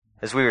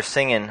As we were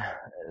singing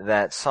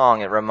that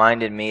song, it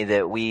reminded me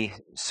that we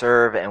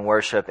serve and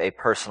worship a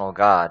personal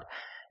God.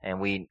 And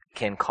we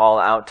can call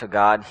out to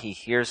God. He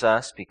hears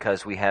us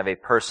because we have a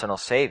personal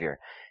Savior,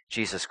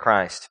 Jesus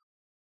Christ.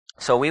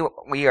 So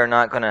we are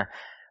not going to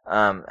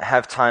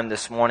have time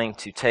this morning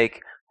to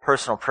take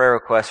personal prayer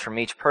requests from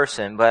each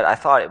person, but I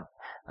thought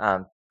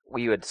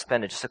we would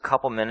spend just a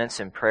couple minutes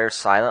in prayer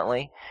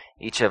silently.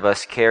 Each of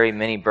us carry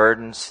many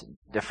burdens,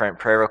 different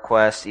prayer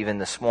requests. Even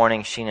this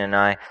morning, Sheena and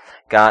I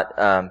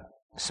got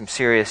some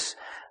serious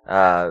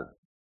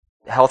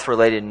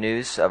health-related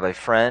news of a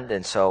friend,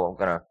 and so I'm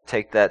going to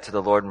take that to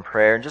the Lord in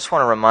prayer. And just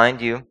want to remind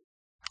you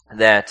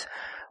that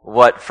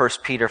what 1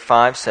 Peter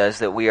 5 says,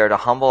 that we are to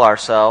humble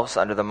ourselves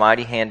under the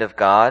mighty hand of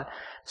God,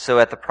 so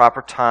at the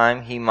proper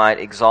time He might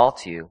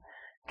exalt you,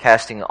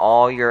 casting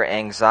all your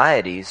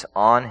anxieties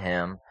on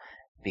Him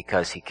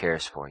because He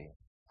cares for you.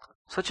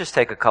 So let's just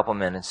take a couple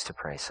minutes to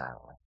pray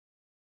silently.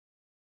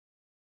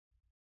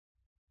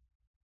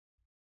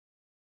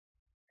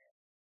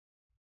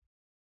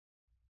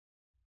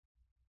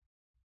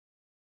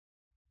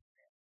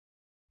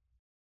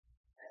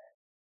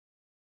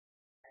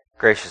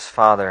 Gracious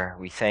Father,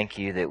 we thank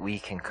you that we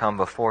can come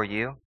before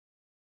you,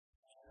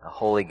 a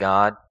holy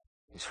God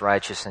who's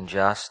righteous and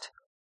just.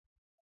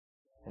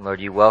 And Lord,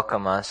 you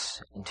welcome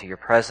us into your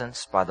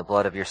presence by the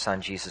blood of your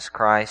Son, Jesus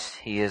Christ.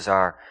 He is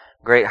our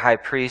great high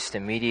priest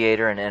and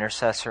mediator and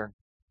intercessor.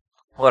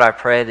 Lord, I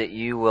pray that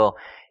you will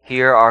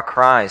hear our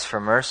cries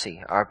for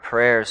mercy, our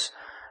prayers,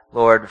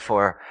 Lord,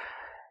 for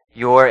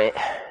your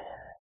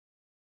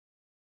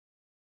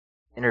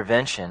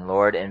intervention,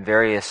 Lord, in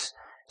various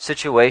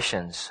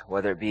situations,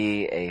 whether it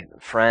be a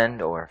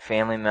friend or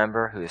family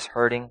member who is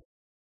hurting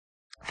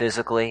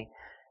physically.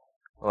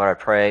 Lord, I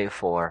pray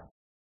for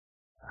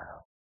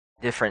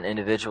different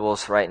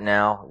individuals right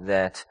now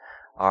that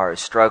are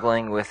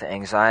struggling with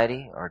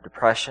anxiety or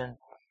depression.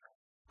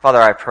 Father,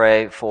 I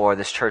pray for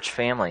this church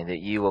family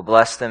that you will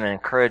bless them and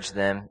encourage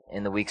them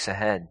in the weeks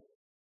ahead.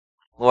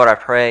 Lord, I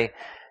pray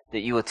that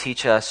you will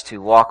teach us to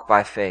walk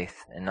by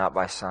faith and not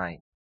by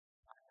sight.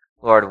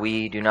 Lord,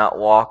 we do not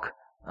walk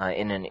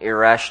in an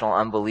irrational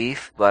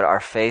unbelief, but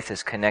our faith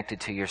is connected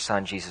to your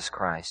Son, Jesus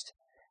Christ,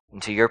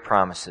 and to your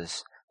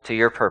promises, to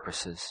your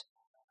purposes.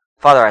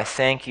 Father, I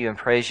thank you and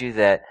praise you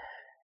that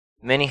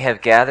many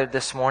have gathered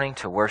this morning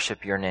to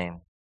worship your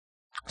name.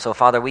 So,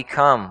 Father, we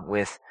come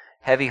with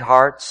heavy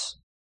hearts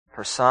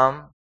for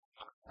some,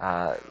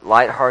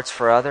 light hearts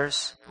for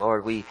others.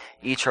 Lord, we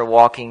each are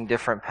walking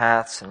different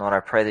paths, and Lord, I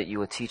pray that you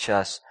will teach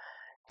us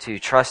to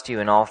trust you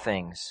in all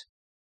things.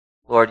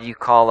 Lord, you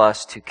call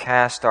us to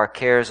cast our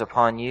cares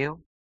upon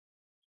you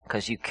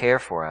because you care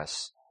for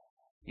us.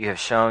 You have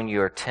shown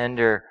your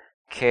tender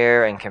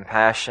care and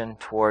compassion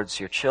towards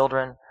your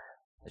children,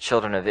 the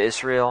children of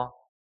Israel,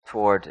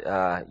 toward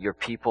your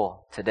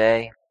people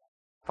today,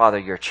 Father,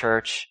 your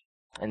church,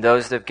 and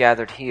those that have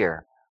gathered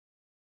here.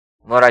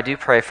 Lord, I do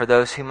pray for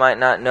those who might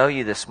not know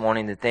you this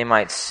morning, that they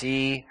might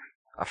see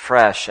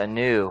afresh,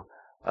 anew,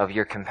 of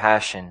your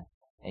compassion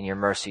and your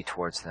mercy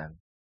towards them.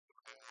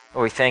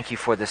 Lord, we thank you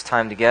for this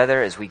time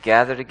together. As we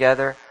gather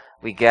together,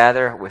 we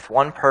gather with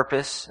one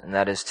purpose, and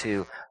that is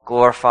to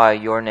glorify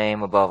your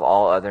name above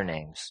all other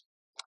names.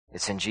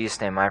 It's in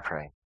Jesus' name I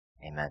pray.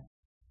 Amen.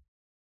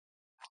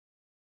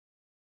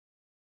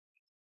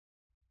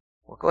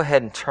 Well, go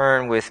ahead and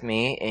turn with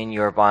me in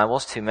your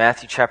Bibles to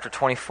Matthew chapter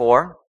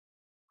 24.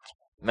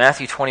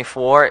 Matthew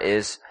 24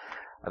 is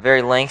a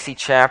very lengthy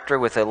chapter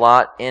with a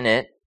lot in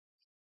it.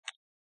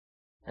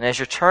 And as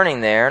you're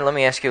turning there, let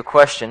me ask you a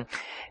question.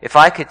 If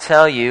I could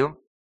tell you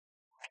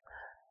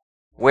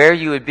where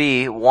you would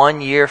be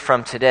 1 year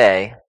from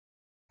today,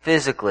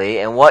 physically,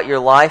 and what your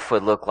life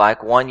would look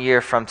like 1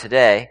 year from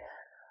today,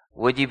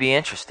 would you be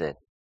interested?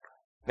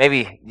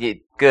 Maybe,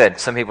 good,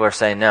 some people are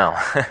saying no.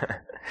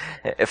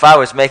 If I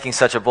was making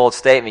such a bold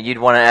statement, you'd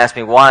want to ask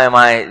me, why am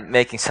I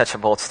making such a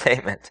bold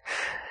statement?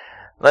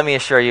 Let me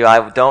assure you,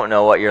 I don't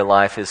know what your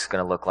life is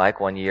going to look like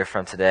 1 year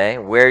from today,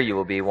 where you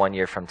will be 1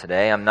 year from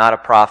today. I'm not a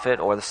prophet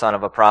or the son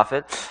of a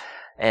prophet,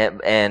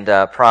 and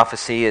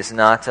prophecy is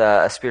not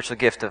a spiritual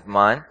gift of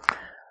mine.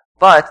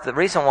 But the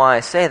reason why I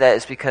say that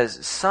is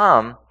because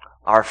some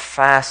are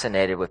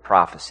fascinated with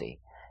prophecy,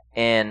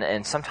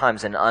 and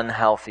sometimes in an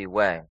unhealthy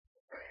way.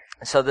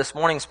 So this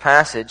morning's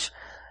passage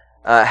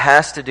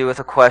has to do with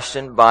a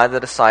question by the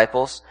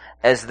disciples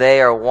as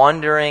they are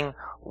wondering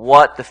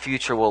what the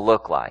future will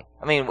look like.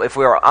 I mean, if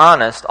we are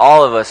honest,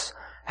 all of us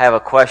have a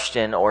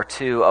question or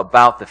two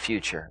about the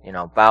future,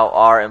 about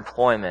our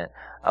employment,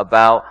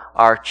 about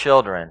our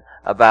children,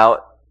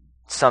 about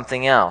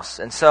something else.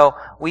 And so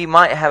we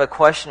might have a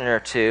question or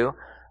two,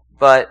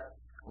 but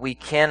we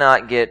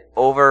cannot get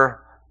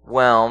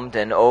overwhelmed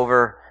and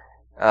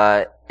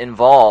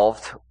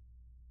involved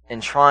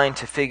in trying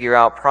to figure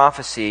out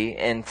prophecy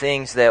and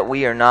things that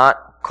we are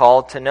not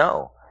called to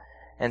know.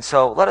 And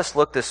so let us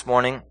look this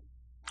morning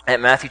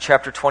at Matthew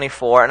chapter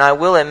 24, and I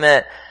will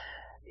admit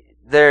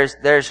there's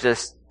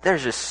just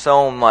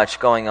so much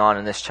going on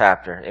in this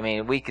chapter. I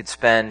mean, we could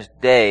spend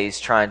days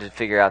trying to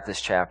figure out this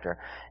chapter.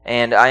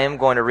 And I am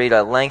going to read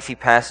a lengthy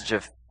passage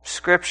of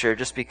Scripture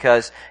just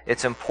because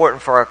it's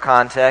important for our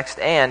context,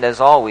 and as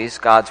always,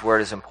 God's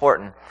Word is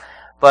important.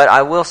 But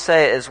I will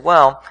say as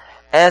well,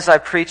 as I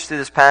preach through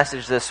this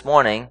passage this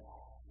morning,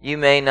 you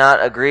may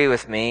not agree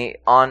with me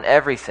on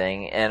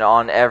everything and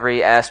on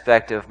every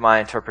aspect of my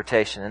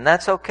interpretation, and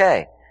that's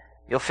okay.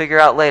 You'll figure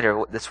out later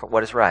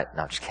what is right.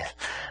 No, I'm just kidding.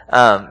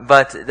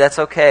 But that's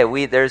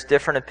okay. There's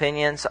different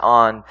opinions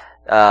on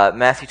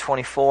Matthew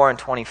 24 and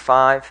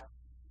 25,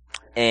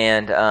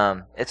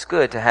 and it's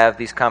good to have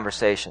these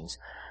conversations.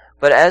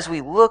 But as we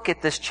look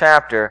at this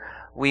chapter,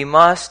 we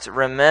must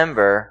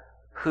remember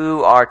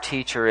who our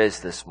teacher is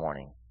this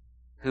morning.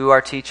 Who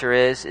our teacher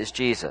is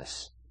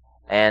Jesus.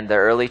 And the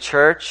early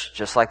church,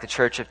 just like the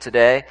church of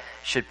today,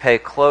 should pay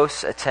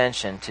close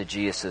attention to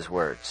Jesus'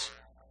 words.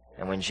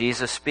 And when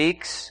Jesus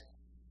speaks,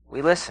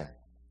 we listen.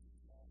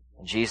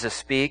 When Jesus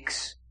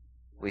speaks,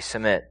 we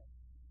submit.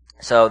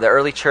 So the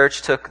early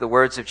church took the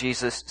words of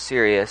Jesus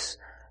serious,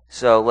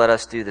 so let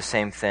us do the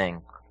same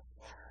thing.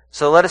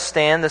 So let us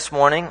stand this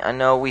morning. I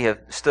know we have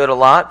stood a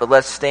lot, but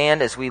let's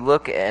stand as we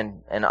look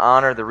and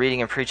honor the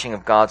reading and preaching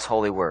of God's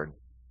holy word.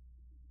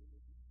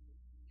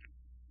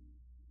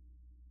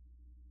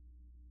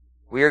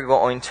 We are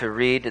going to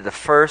read the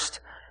first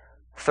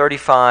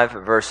 35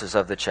 verses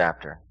of the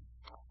chapter.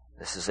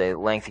 This is a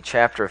lengthy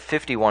chapter of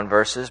 51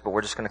 verses, but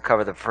we're just going to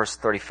cover the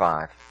first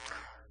 35.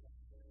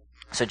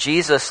 So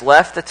Jesus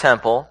left the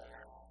temple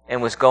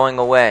and was going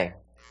away,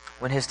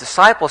 when his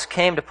disciples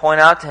came to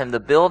point out to him the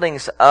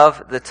buildings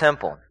of the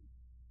temple.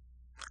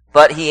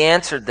 But he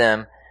answered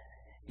them,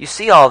 "You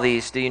see all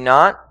these, do you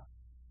not?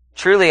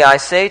 Truly I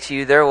say to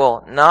you, there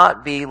will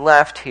not be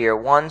left here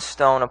one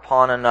stone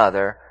upon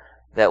another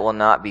that will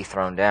not be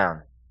thrown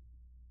down."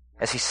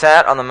 As he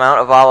sat on the Mount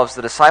of Olives,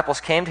 the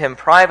disciples came to him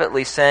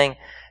privately, saying,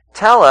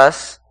 "Tell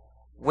us,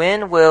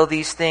 when will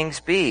these things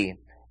be?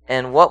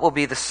 And what will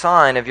be the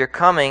sign of your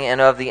coming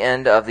and of the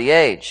end of the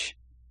age?"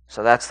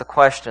 So that's the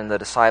question the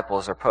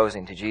disciples are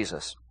posing to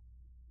Jesus.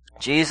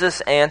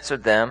 Jesus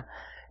answered them,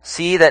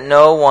 "See that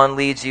no one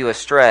leads you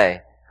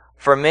astray.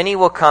 For many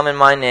will come in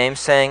my name,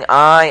 saying,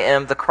 'I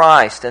am the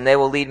Christ,' and they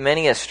will lead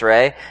many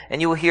astray,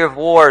 and you will hear of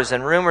wars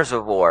and rumors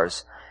of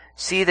wars.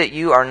 See that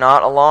you are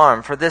not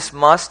alarmed, for this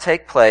must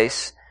take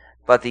place,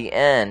 but the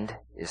end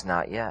is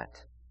not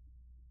yet.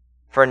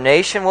 For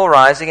nation will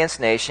rise against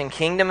nation,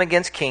 kingdom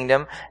against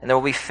kingdom, and there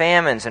will be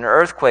famines and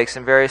earthquakes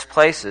in various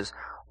places.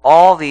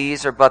 All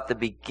these are but the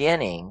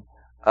beginning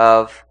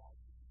of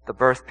the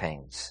birth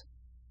pains.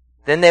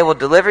 Then they will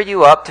deliver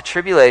you up to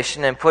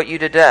tribulation and put you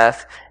to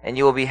death, and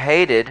you will be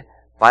hated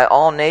by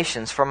all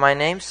nations for my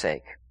name's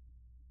sake.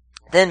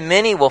 Then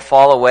many will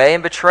fall away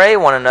and betray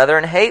one another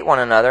and hate one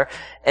another,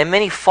 and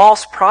many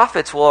false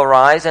prophets will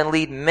arise and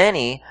lead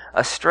many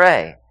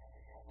astray.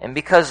 And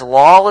because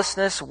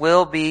lawlessness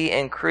will be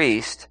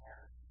increased,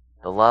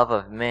 the love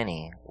of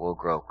many will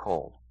grow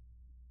cold.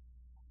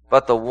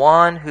 But the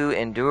one who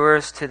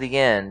endures to the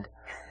end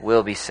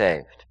will be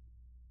saved.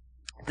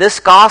 This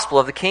gospel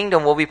of the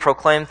kingdom will be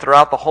proclaimed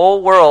throughout the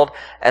whole world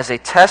as a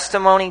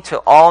testimony to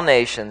all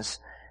nations,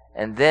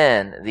 and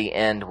then the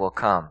end will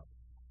come.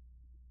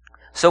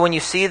 So when you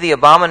see the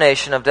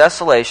abomination of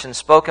desolation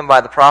spoken by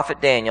the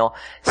prophet Daniel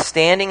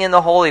standing in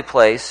the holy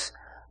place,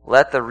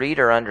 let the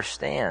reader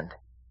understand.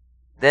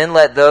 Then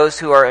let those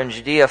who are in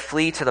Judea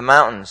flee to the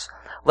mountains.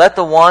 Let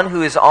the one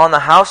who is on the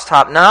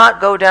housetop not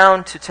go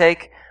down to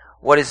take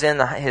what is in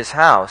his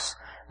house.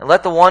 And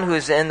let the one who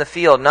is in the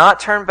field not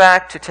turn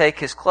back to take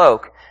his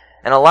cloak.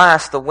 And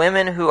alas, the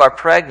women who are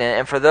pregnant,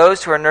 and for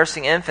those who are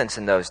nursing infants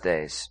in those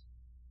days.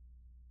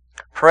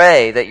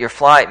 Pray that your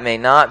flight may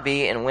not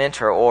be in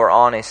winter or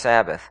on a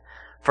Sabbath.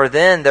 For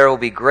then there will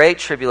be great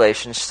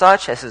tribulation,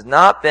 such as has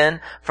not been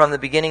from the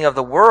beginning of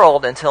the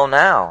world until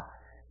now,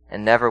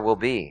 and never will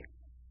be.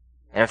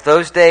 And if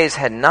those days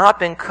had not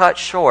been cut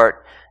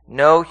short,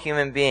 no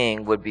human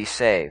being would be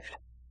saved.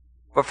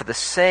 But for the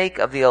sake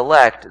of the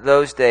elect,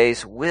 those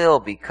days will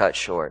be cut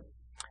short.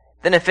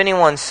 Then if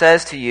anyone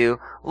says to you,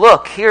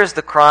 'Look, here's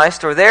the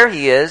Christ,' or 'There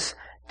he is,'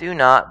 do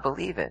not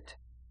believe it.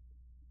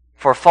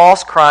 For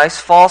false Christs,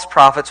 false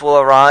prophets will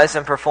arise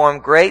and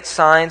perform great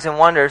signs and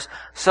wonders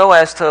so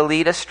as to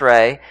lead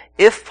astray,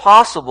 if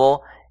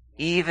possible,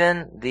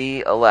 even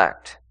the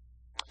elect.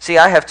 See,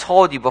 I have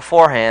told you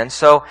beforehand,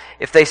 so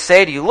if they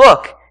say to you,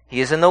 'Look, he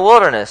is in the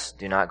wilderness,'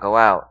 do not go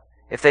out.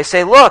 If they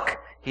say, 'Look,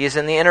 he is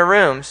in the inner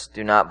rooms,'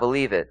 do not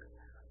believe it.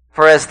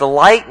 For as the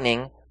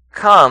lightning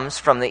comes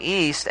from the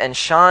east and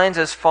shines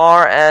as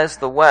far as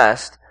the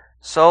west,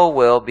 so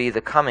will be the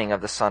coming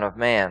of the Son of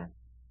Man.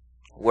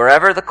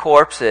 Wherever the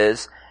corpse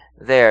is,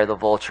 there the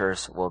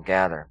vultures will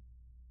gather.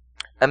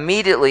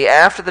 Immediately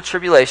after the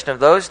tribulation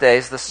of those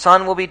days, the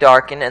sun will be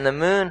darkened, and the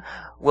moon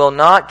will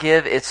not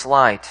give its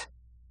light.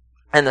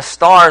 And the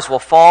stars will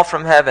fall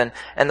from heaven,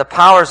 and the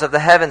powers of the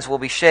heavens will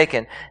be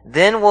shaken.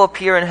 Then will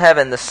appear in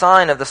heaven the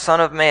sign of the Son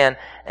of Man,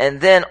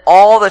 and then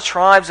all the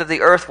tribes of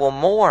the earth will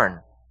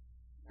mourn.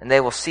 And they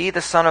will see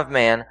the Son of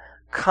Man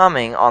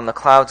coming on the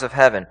clouds of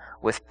heaven,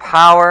 with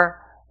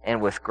power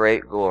and with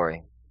great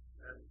glory.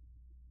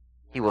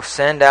 He will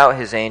send out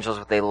his angels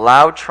with a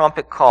loud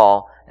trumpet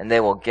call, and they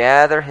will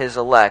gather his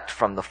elect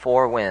from the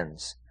four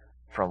winds,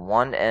 from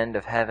one end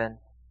of heaven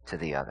to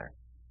the other.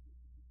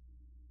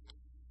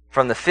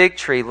 From the fig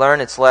tree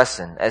learn its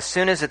lesson. As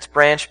soon as its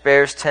branch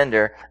bears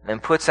tender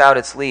and puts out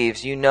its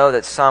leaves, you know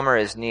that summer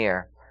is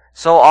near.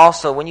 So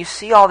also, when you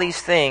see all these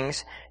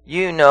things,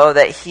 you know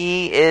that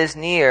he is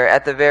near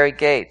at the very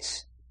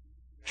gates.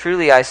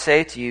 Truly I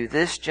say to you,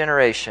 this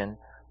generation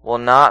will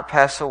not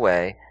pass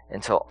away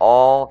until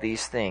all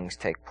these things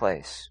take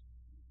place.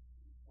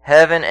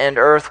 Heaven and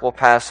earth will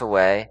pass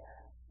away,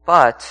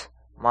 but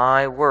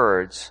my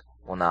words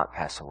will not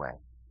pass away.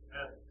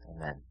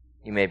 Amen.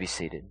 You may be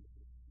seated.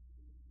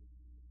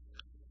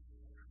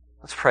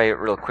 Let's pray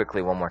real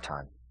quickly one more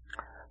time.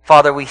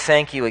 Father, we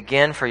thank you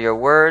again for your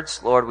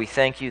words. Lord, we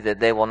thank you that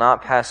they will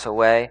not pass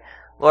away.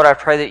 Lord, I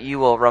pray that you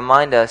will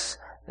remind us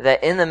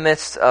that in the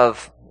midst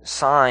of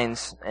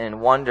signs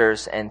and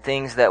wonders and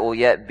things that will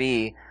yet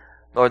be,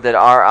 Lord, that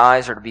our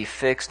eyes are to be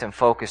fixed and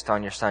focused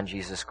on your Son,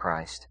 Jesus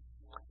Christ.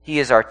 He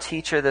is our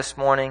teacher this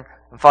morning.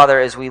 And Father,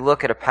 as we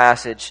look at a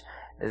passage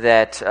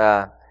that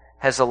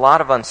has a lot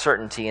of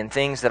uncertainty and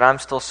things that I'm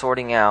still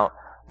sorting out,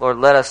 Lord,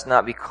 let us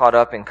not be caught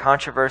up in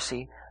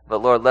controversy,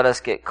 but Lord, let us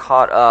get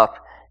caught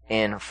up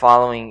in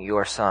following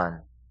your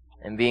Son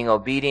and being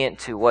obedient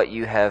to what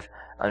you have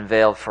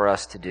unveiled for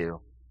us to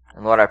do.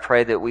 And Lord, I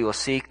pray that we will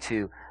seek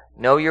to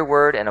know your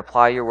word and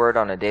apply your word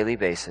on a daily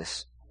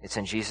basis. It's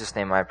in Jesus'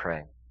 name I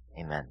pray.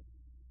 Amen.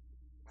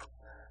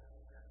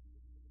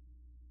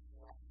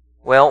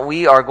 Well,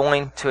 we are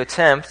going to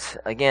attempt,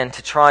 again,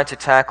 to try to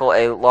tackle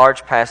a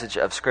large passage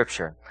of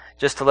Scripture.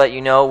 Just to let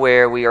you know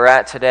where we are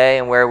at today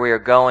and where we are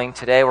going.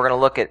 Today we're going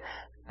to look at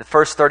the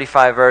first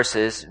 35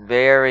 verses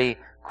very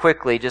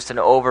quickly, just an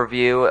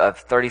overview of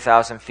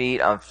 30,000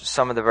 feet of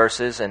some of the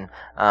verses and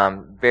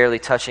barely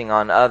touching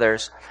on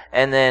others.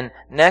 And then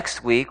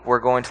next week we're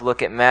going to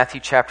look at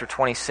Matthew chapter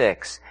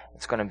 26.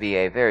 It's going to be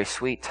a very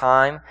sweet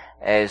time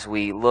as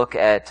we look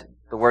at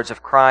the words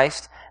of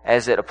Christ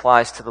as it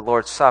applies to the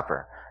Lord's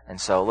Supper. And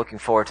so looking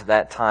forward to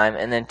that time.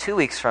 And then 2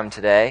 weeks from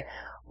today,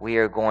 we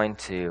are going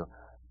to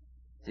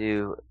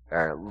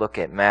look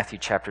at Matthew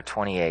chapter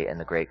 28 and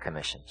the Great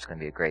Commission. It's going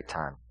to be a great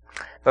time.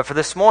 But for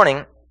this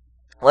morning,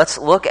 let's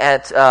look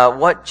at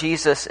what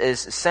Jesus is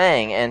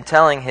saying and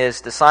telling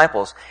his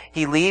disciples.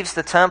 He leaves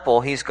the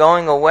temple. He's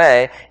going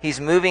away. He's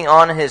moving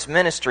on in his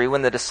ministry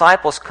when the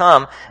disciples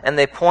come and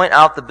they point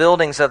out the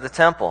buildings of the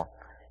temple.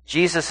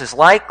 Jesus is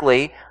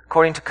likely,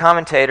 according to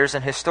commentators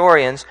and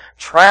historians,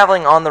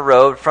 traveling on the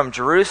road from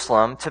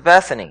Jerusalem to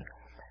Bethany.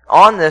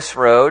 On this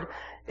road,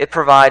 it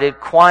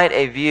provided quite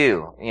a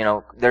view. You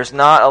know, there's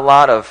not a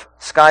lot of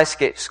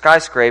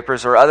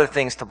skyscrapers or other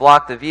things to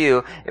block the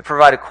view. It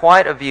provided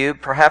quite a view,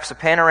 perhaps a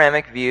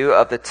panoramic view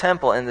of the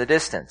temple in the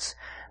distance.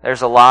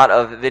 There's a lot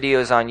of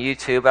videos on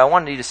YouTube. I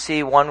wanted you to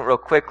see one real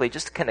quickly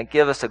just to kind of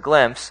give us a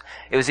glimpse.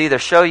 It was either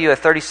show you a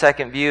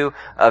 30-second view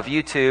of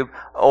YouTube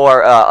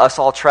or us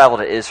all travel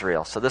to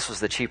Israel. So this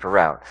was the cheaper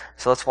route.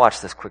 So let's watch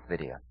this quick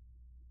video.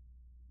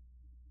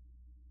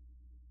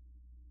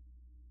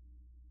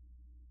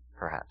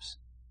 Perhaps.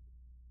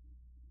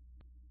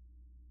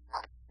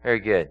 Very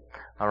good.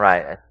 All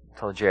right. I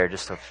told Jared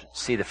just to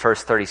see the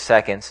first 30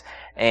 seconds.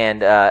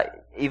 And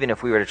even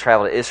if we were to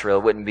travel to Israel,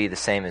 it wouldn't be the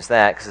same as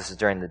that because this is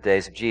during the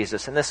days of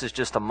Jesus. And this is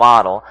just a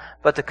model,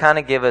 but to kind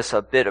of give us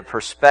a bit of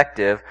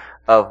perspective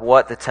of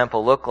what the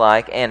temple looked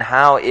like and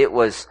how it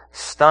was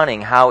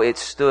stunning, how it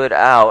stood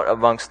out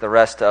amongst the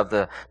rest of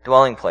the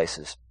dwelling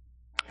places.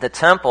 The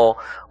temple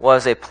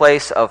was a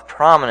place of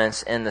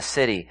prominence in the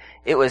city.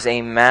 It was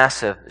a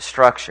massive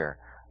structure.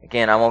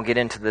 Again, I won't get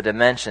into the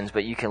dimensions,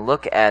 but you can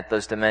look at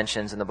those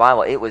dimensions in the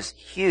Bible. It was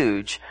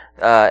huge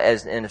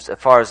as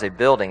far as a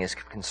building is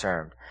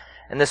concerned.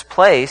 And this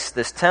place,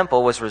 this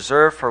temple, was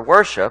reserved for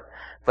worship,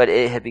 but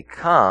it had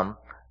become,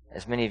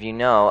 as many of you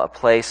know, a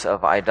place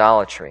of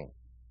idolatry.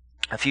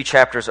 A few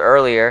chapters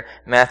earlier,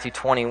 Matthew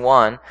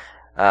 21,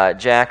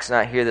 Jack's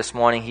not here this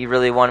morning. He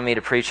really wanted me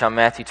to preach on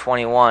Matthew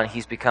 21.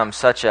 He's become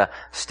such a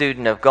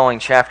student of going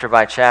chapter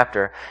by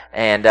chapter,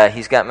 and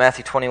he's got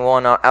Matthew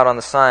 21 out on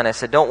the sign. I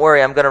said, don't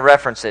worry, I'm going to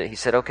reference it. He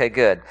said, okay,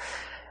 good.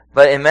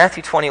 But in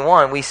Matthew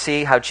 21, we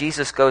see how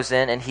Jesus goes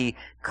in and he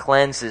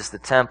cleanses the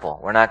temple.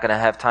 We're not going to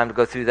have time to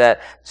go through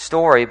that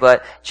story,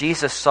 but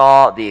Jesus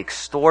saw the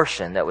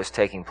extortion that was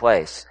taking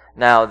place.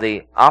 Now,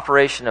 the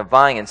operation of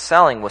buying and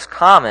selling was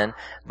common,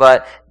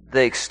 but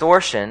the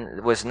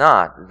extortion was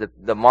not.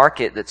 The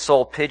market that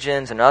sold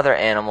pigeons and other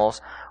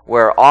animals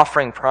were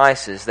offering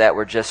prices that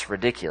were just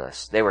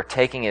ridiculous. They were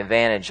taking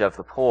advantage of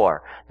the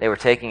poor. They were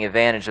taking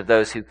advantage of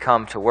those who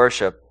come to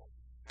worship.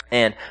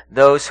 And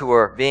those who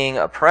were being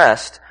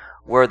oppressed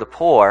were the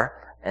poor,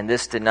 and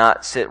this did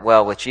not sit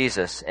well with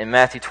Jesus. In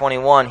Matthew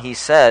 21, he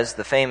says,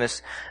 the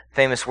famous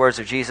words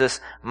of Jesus,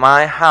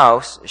 "My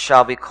house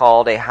shall be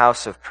called a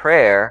house of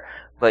prayer,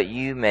 but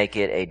you make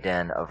it a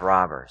den of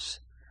robbers."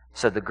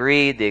 So the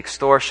greed, the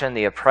extortion,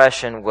 the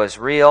oppression was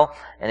real,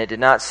 and it did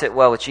not sit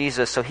well with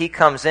Jesus. So he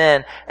comes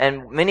in,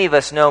 and many of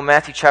us know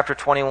Matthew chapter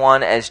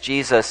 21 as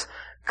Jesus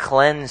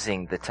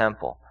cleansing the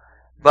temple.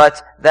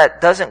 But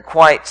that doesn't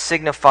quite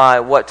signify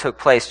what took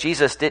place.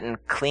 Jesus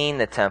didn't clean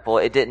the temple.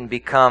 It didn't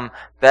become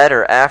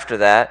better after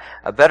that.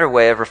 A better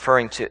way of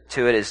referring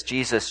to it is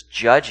Jesus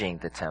judging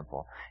the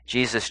temple.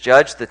 Jesus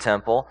judged the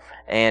temple,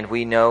 and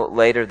we know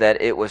later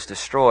that it was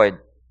destroyed.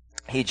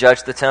 He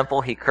judged the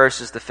temple. He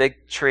curses the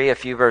fig tree a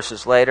few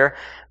verses later.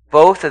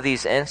 Both of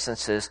these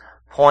instances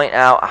point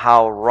out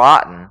how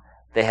rotten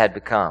they had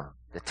become.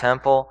 The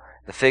temple,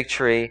 the fig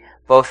tree,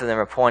 both of them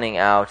are pointing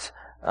out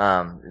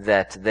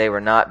that they were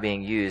not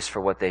being used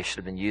for what they should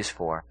have been used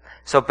for.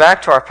 So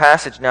back to our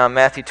passage now in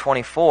Matthew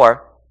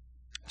 24,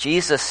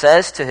 Jesus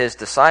says to his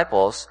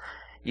disciples,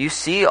 "You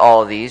see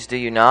all these, do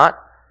you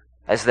not?"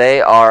 As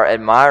they are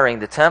admiring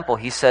the temple,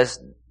 he says,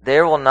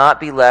 "There will not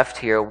be left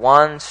here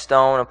one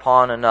stone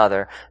upon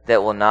another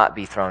that will not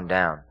be thrown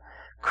down."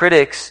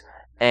 Critics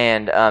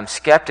and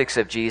skeptics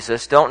of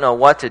Jesus don't know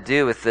what to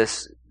do with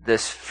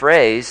this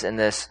phrase and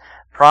this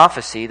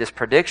prophecy, this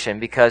prediction,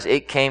 because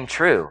it came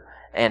true.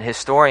 And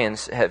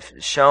historians have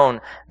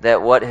shown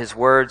that what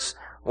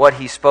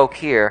he spoke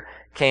here,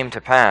 came to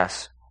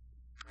pass.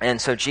 And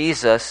so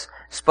Jesus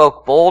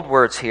spoke bold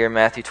words here in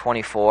Matthew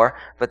 24,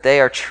 but they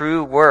are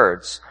true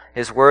words.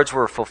 His words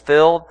were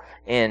fulfilled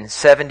in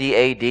 70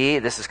 AD.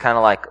 This is kind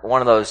of like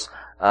one of those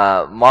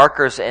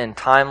markers in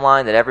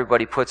timeline that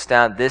everybody puts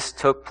down. This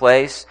took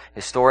place.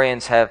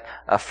 Historians have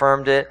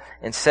affirmed it.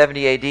 In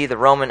 70 AD, the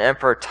Roman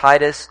Emperor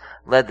Titus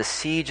led the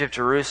siege of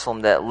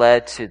Jerusalem that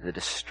led to the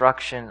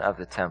destruction of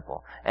the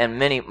temple. And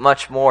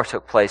much more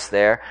took place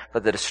there,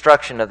 but the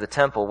destruction of the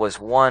temple was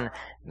one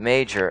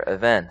major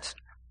event.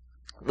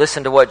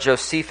 Listen to what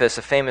Josephus,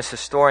 a famous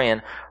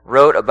historian,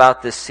 wrote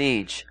about this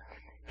siege.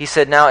 He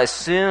said, "Now as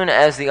soon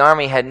as the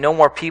army had no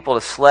more people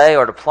to slay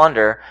or to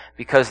plunder,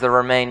 because there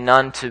remained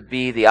none to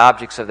be the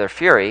objects of their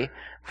fury,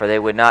 for they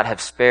would not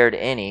have spared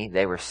any,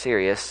 they were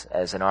serious,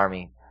 as an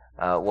army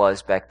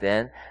was back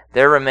then, had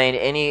there remained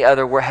any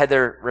other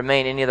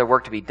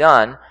work to be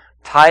done,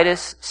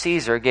 Titus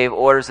Caesar gave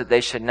orders that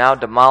they should now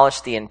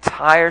demolish the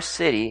entire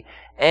city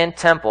and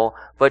temple,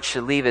 but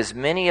should leave as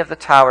many of the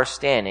towers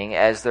standing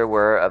as there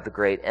were of the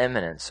great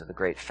eminence, of the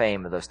great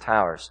fame of those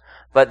towers.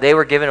 But they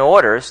were given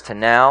orders to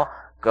now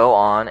go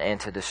on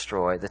and to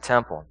destroy the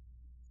temple."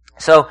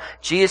 So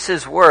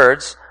Jesus'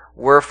 words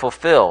were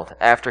fulfilled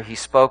after he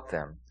spoke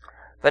them.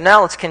 But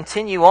now let's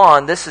continue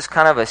on. This is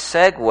kind of a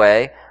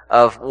segue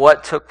of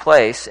what took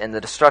place in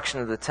the destruction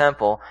of the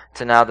temple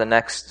to now the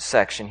next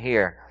section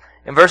here.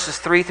 In verses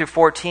 3 through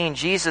 14,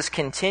 Jesus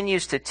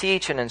continues to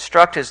teach and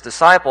instruct his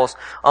disciples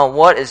on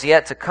what is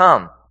yet to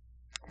come.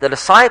 The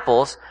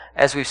disciples,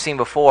 as we've seen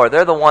before,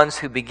 they're the ones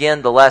who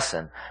begin the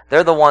lesson.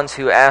 They're the ones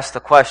who ask the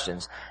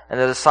questions. And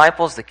the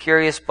disciples, the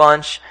curious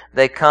bunch,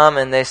 they come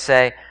and they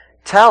say,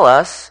 "Tell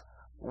us,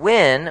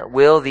 when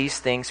will these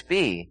things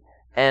be?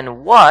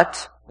 And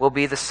what will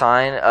be the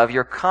sign of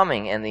your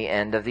coming and the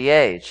end of the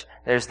age?"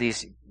 There's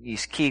these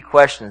key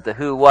questions, the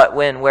who, what,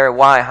 when, where,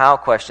 why, how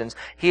questions.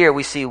 Here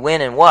we see when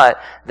and what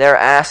they're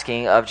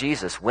asking of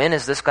Jesus. When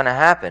is this going to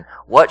happen?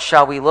 What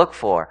shall we look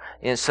for?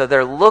 And so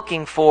they're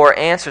looking for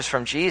answers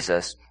from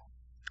Jesus.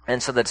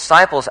 And so the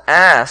disciples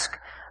ask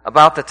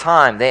about the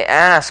time. They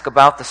ask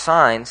about the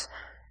signs.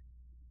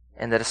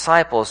 And the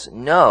disciples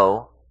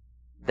know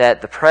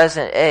that the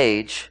present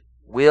age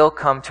will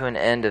come to an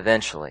end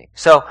eventually.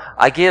 So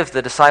I give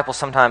the disciples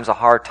sometimes a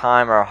hard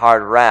time or a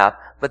hard rap,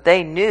 but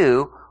they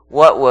knew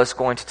what was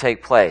going to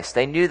take place.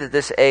 They knew that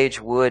this age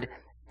would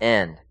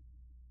end.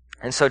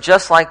 And so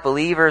just like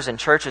believers in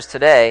churches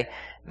today,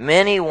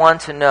 many want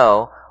to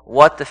know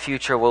what the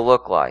future will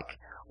look like.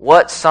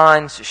 What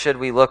signs should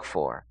we look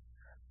for?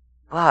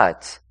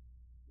 But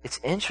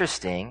it's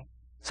interesting.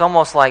 It's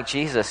almost like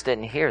Jesus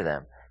didn't hear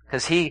them.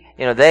 Because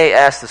they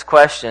asked this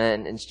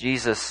question and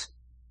Jesus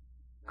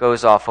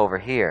goes off over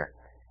here.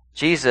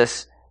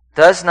 Jesus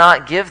does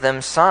not give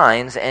them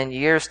signs and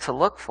years to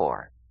look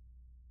for.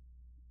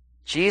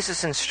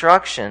 Jesus'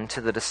 instruction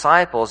to the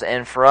disciples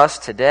and for us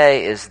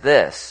today is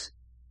this: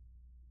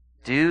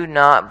 do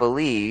not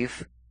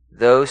believe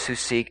those who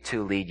seek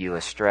to lead you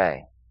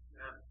astray.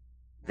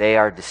 They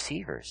are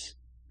deceivers.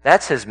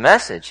 That's his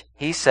message.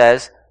 He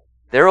says,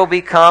 there will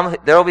be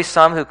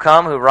some who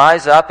come who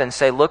rise up and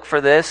say, look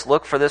for this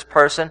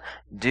person.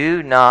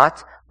 Do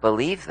not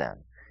believe them.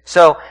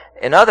 So,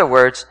 in other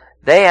words,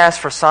 they ask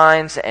for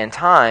signs and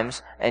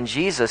times, and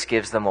Jesus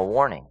gives them a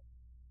warning.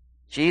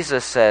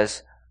 Jesus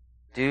says,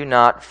 do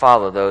not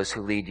follow those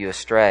who lead you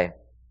astray.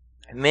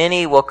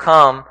 Many will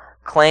come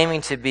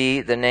claiming to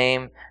be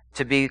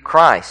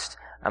Christ.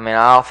 I mean,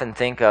 I often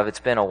think of, it's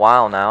been a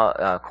while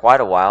now,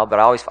 quite a while, but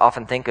I always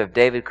often think of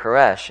David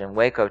Koresh in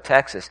Waco,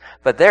 Texas.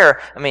 But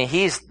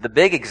he's the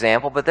big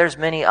example, but there's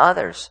many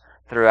others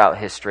throughout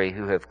history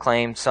who have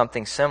claimed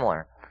something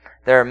similar.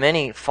 There are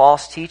many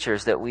false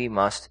teachers that we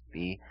must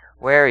be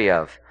wary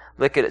of.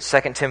 Look at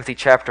 2 Timothy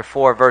chapter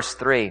 4, verse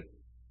 3.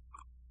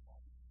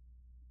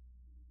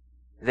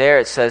 there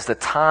it says the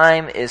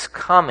time is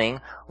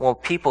coming when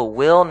people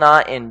will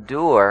not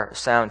endure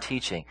sound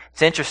teaching.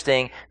 It's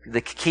interesting,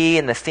 the key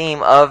and the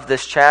theme of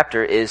this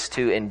chapter is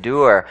to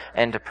endure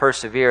and to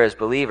persevere as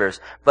believers,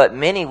 but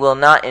many will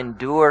not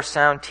endure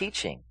sound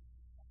teaching,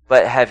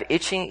 but have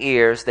itching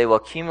ears. They will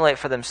accumulate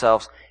for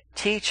themselves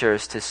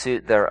teachers to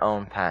suit their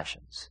own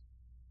passions.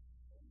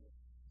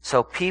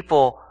 So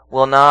people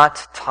will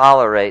not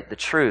tolerate the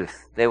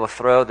truth. They will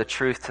throw the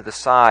truth to the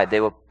side. They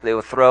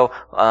will throw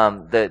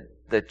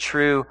the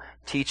true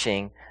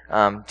teaching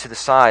to the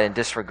side and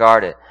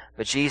disregard it.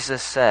 But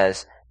Jesus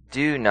says,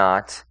 do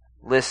not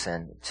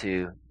listen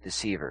to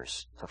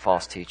deceivers, to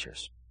false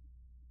teachers.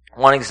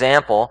 One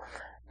example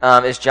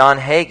is John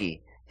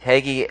Hagee.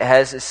 Hagee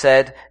has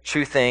said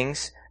true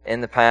things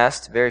in the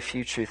past, very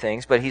few true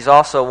things, but he's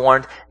also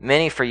warned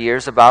many for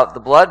years about the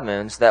blood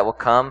moons that will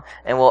come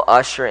and will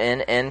usher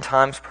in end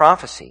times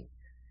prophecy.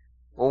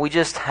 Well, we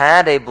just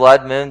had a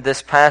blood moon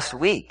this past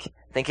week.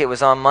 I think it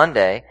was on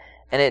Monday,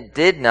 and it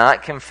did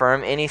not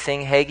confirm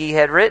anything Hagee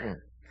had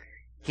written.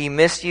 He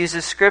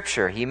misuses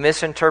Scripture, he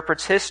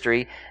misinterprets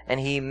history, and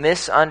he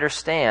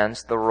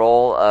misunderstands the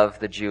role of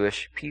the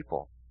Jewish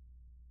people.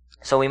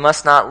 So we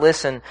must not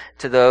listen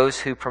to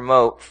those who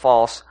promote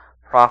false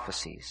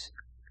prophecies.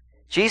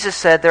 Jesus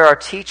said there are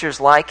teachers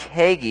like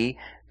Hagee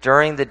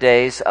during the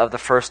days of the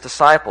first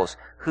disciples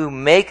who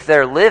make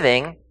their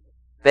living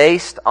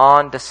based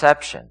on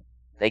deception.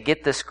 They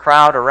get this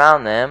crowd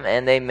around them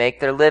and they make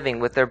their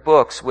living with their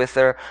books, with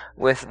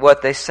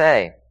what they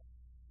say.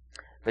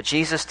 But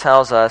Jesus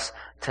tells us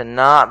to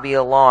not be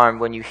alarmed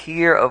when you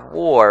hear of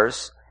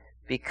wars,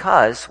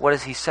 because, what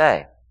does he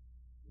say?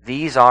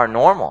 These are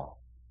normal.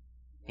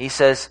 He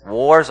says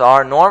wars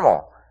are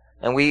normal.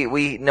 And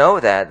we know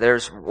that.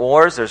 There's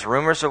wars, there's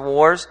rumors of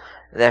wars.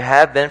 There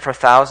have been for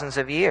thousands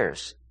of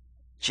years.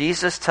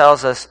 Jesus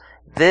tells us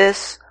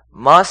this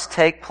must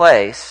take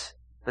place,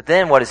 but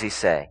then what does he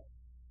say?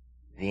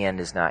 The end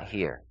is not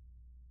here.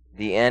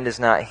 The end is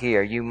not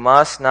here. You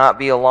must not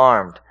be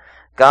alarmed.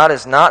 God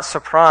is not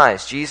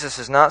surprised. Jesus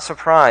is not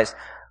surprised.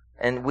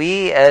 And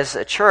we as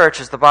a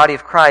church, as the body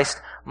of Christ,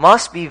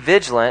 must be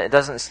vigilant. It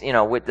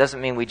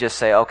doesn't mean we just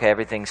say, okay,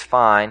 everything's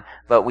fine,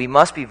 but we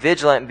must be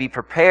vigilant and be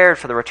prepared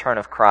for the return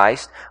of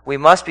Christ. We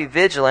must be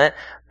vigilant,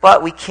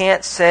 but we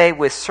can't say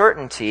with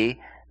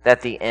certainty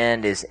that the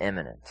end is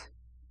imminent.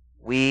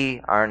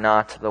 We are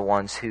not the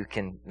ones who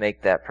can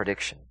make that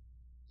prediction.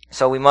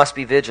 So we must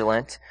be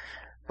vigilant,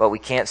 but we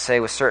can't say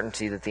with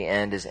certainty that the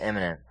end is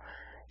imminent.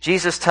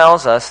 Jesus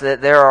tells us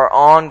that there are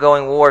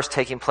ongoing wars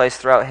taking place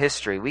throughout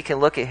history. We can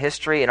look at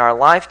history in our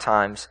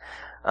lifetimes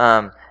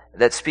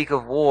that speak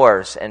of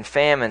wars and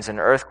famines and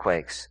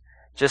earthquakes.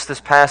 Just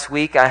this past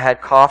week, I had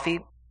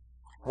coffee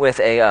with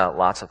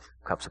lots of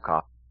cups of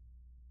coffee.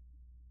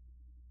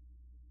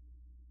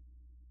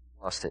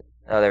 Lost it.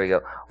 Oh, there we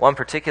go. One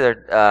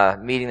particular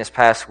meeting this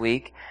past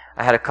week,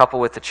 I had a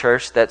couple with the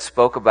church that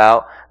spoke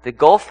about the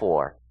Gulf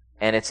War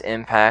and its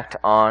impact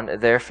on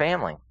their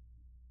family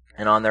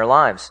and on their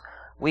lives.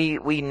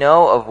 We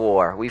know of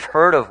war. We've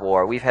heard of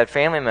war. We've had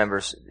family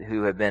members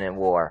who have been in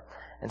war.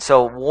 And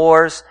so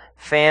wars,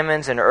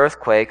 famines, and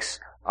earthquakes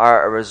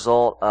are a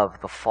result of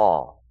the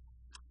fall.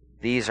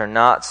 These are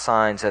not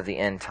signs of the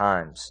end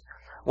times.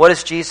 What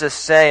does Jesus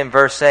say in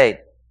verse 8?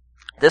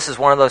 This is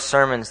one of those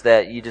sermons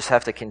that you just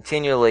have to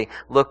continually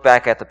look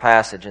back at the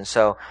passage. And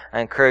so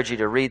I encourage you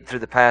to read through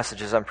the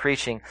passage as I'm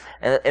preaching.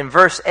 And in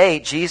verse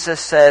 8, Jesus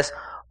says,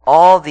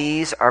 all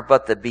these are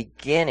but the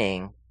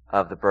beginning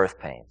of the birth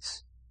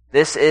pains.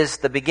 This is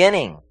the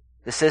beginning.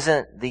 This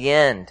isn't the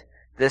end.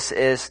 This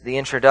is the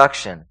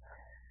introduction.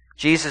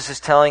 Jesus is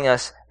telling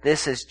us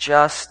this is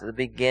just the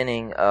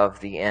beginning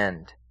of the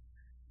end.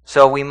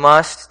 So we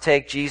must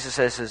take Jesus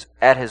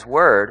at his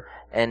word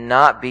and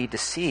not be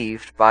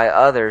deceived by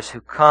others who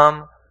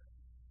come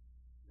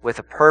with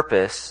a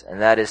purpose,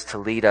 and that is to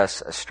lead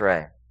us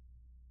astray.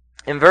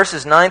 In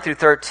verses 9 through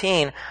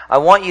 13, I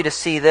want you to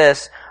see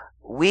this.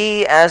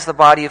 We, as the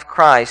body of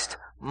Christ,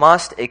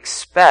 must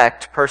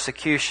expect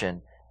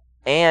persecution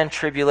and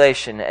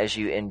tribulation as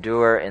you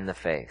endure in the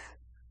faith.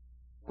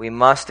 We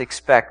must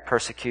expect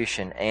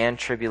persecution and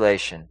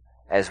tribulation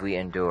as we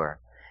endure.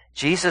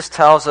 Jesus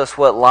tells us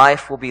what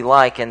life will be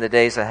like in the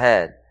days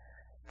ahead.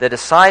 The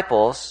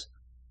disciples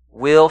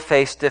will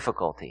face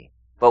difficulty,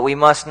 but we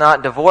must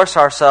not divorce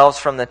ourselves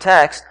from the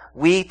text.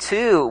 We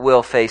too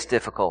will face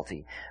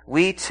difficulty.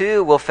 We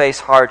too will face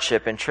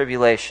hardship and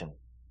tribulation.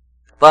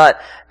 But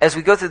as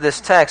we go through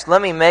this text,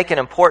 let me make an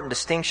important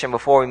distinction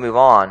before we move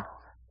on.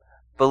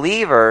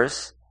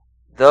 Believers,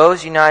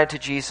 those united to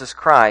Jesus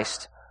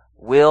Christ,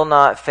 will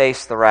not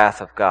face the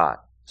wrath of God.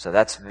 So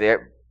that's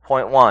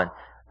point one.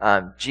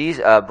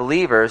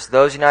 Believers,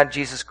 those united to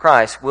Jesus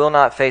Christ, will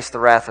not face the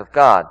wrath of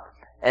God.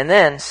 And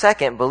then,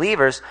 second,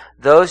 believers,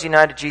 those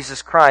united to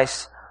Jesus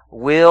Christ,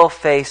 will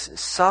face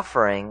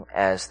suffering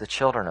as the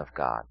children of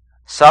God.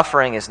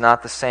 Suffering is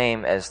not the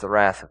same as the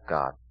wrath of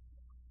God.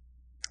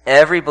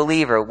 Every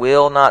believer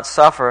will not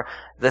suffer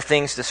the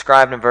things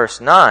described in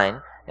verse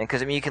 9, and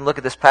because you can look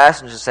at this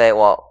passage and say,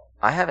 well,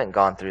 I haven't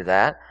gone through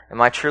that.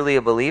 Am I truly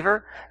a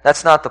believer?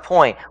 That's not the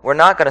point. We're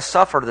not going to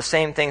suffer the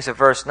same things of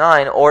verse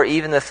 9 or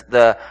even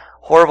the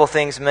horrible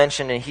things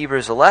mentioned in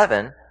Hebrews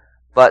 11,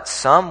 but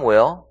some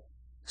will.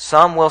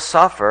 Some will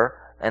suffer,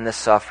 and the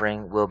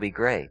suffering will be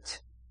great.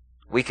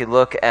 We could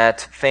look at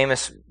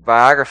famous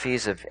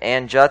biographies of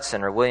Ann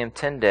Judson or William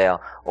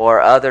Tyndale or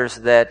others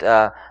that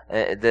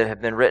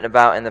have been written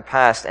about in the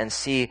past and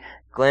see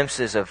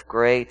glimpses of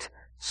great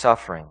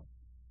suffering.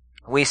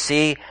 We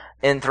see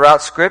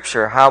throughout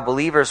Scripture how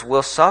believers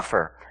will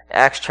suffer.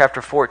 Acts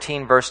chapter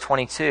 14, verse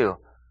 22.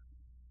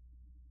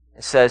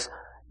 It says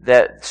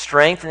that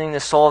strengthening the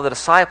soul of the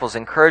disciples,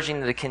 encouraging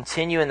them to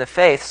continue in the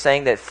faith,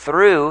 saying that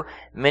through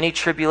many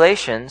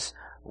tribulations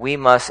we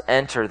must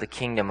enter the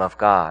kingdom of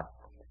God.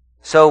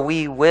 So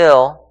we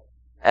will,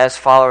 as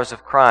followers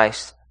of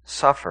Christ,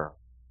 suffer.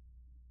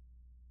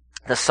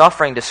 The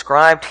suffering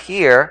described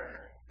here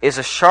is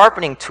a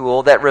sharpening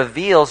tool that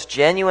reveals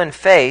genuine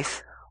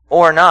faith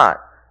or not.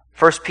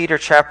 1 Peter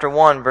chapter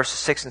 1, verses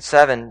 6 and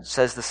 7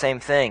 says the same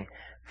thing.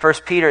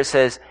 1 Peter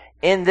says,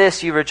 "In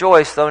this you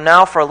rejoice, though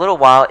now for a little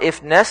while,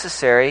 if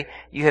necessary,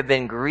 you have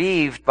been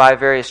grieved by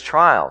various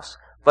trials.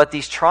 But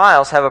these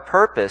trials have a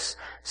purpose,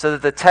 so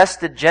that the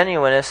tested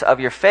genuineness of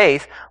your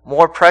faith,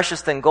 more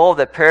precious than gold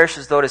that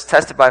perishes though it is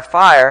tested by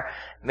fire,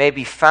 may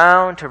be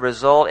found to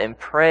result in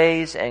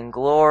praise and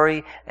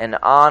glory and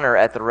honor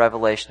at the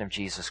revelation of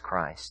Jesus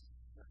Christ."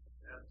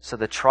 So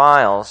the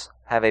trials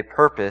have a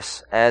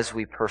purpose as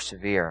we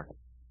persevere.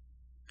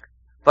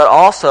 But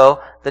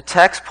also, the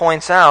text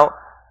points out,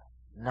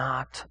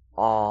 not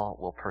all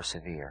will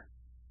persevere.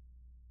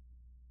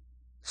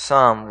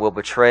 Some will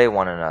betray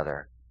one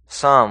another.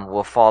 Some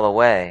will fall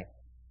away.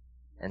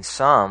 And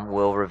some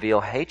will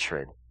reveal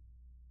hatred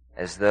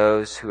as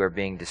those who are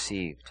being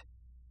deceived.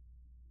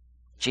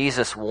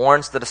 Jesus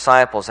warns the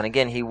disciples, and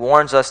again, He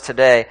warns us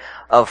today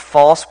of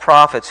false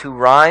prophets who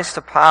rise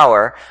to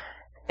power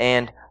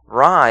and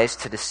rise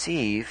to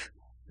deceive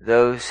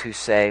those who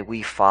say,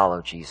 we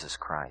follow Jesus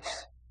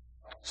Christ.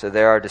 So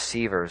there are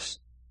deceivers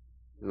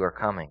who are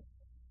coming.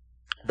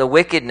 The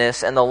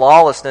wickedness and the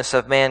lawlessness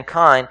of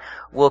mankind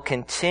will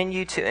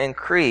continue to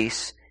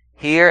increase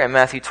here in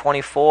Matthew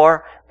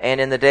 24 and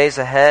in the days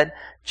ahead,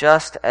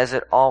 just as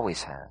it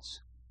always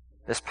has.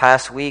 This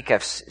past week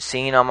I've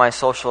seen on my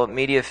social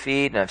media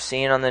feed and I've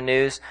seen on the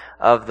news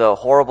of the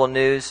horrible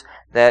news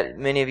that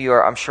many of you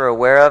are, I'm sure,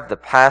 aware of, the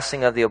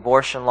passing of the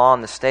abortion law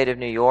in the state of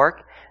New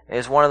York. It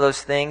is one of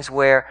those things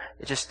where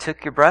it just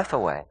took your breath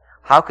away.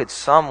 How could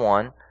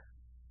someone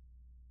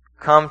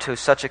come to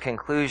such a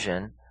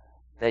conclusion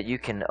that you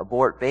can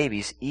abort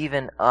babies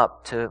even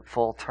up to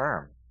full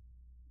term?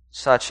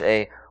 Such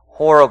a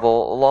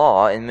horrible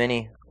law in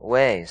many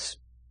ways.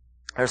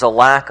 There's a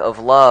lack of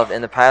love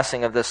in the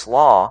passing of this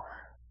law.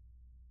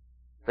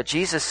 But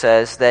Jesus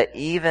says that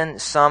even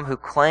some who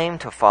claim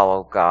to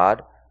follow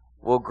God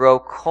will grow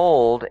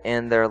cold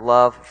in their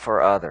love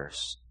for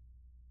others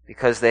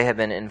because they have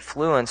been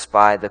influenced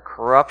by the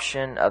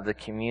corruption of the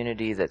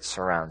community that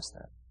surrounds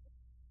them.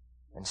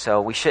 And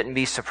so we shouldn't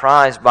be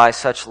surprised by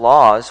such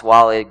laws.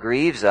 While it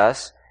grieves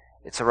us,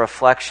 it's a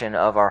reflection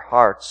of our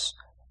hearts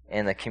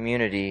and the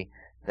community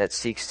that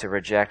seeks to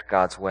reject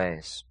God's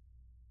ways.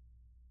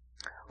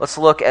 Let's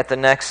look at the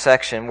next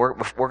section. We're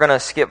going to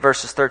skip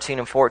verses 13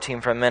 and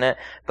 14 for a minute,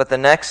 but the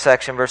next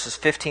section, verses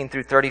 15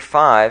 through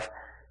 35,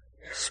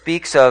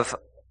 speaks of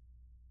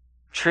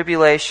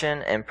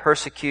tribulation and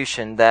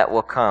persecution that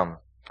will come.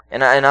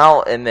 And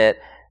I'll admit,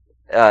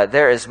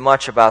 there is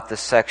much about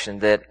this section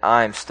that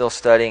I'm still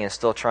studying and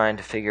still trying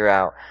to figure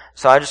out.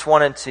 So I just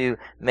wanted to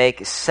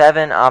make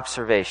 7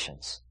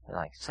 observations. You're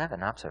like,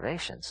 7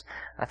 observations?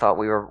 I thought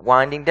we were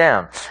winding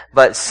down.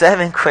 But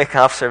 7 quick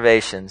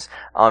observations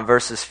on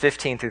verses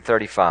 15 through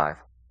 35.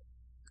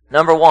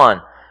 Number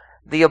 1,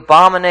 the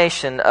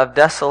abomination of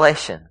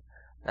desolation.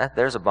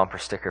 There's a bumper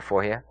sticker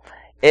for you.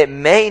 It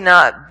may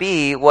not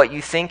be what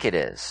you think it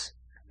is.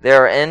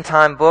 There are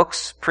end-time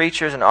books,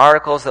 preachers, and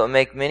articles that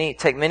will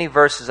take many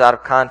verses out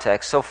of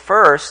context. So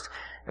first,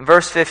 in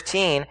verse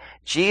 15,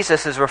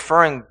 Jesus is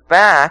referring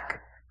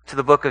back to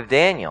the book of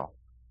Daniel,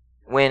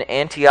 when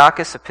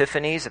Antiochus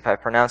Epiphanes, if I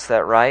pronounced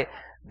that right,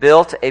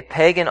 built a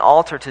pagan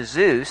altar to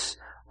Zeus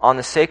on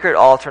the sacred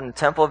altar in the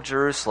Temple of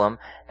Jerusalem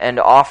and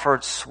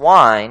offered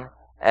swine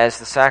as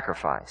the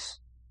sacrifice.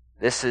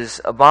 This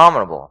is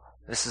abominable.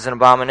 This is an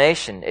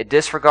abomination. It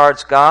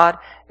disregards God,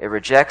 it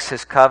rejects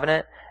His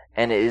covenant,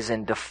 and it is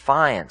in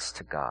defiance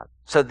to God.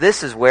 So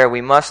this is where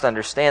we must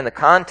understand the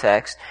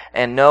context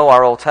and know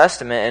our Old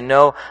Testament and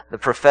know the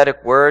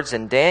prophetic words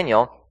in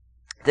Daniel.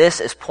 This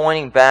is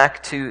pointing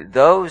back to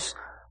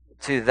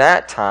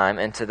that time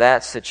and to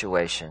that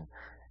situation.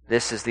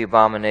 This is the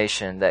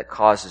abomination that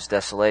causes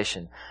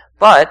desolation.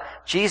 But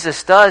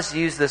Jesus does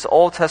use this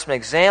Old Testament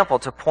example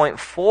to point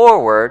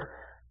forward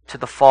to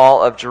the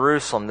fall of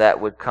Jerusalem that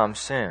would come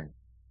soon.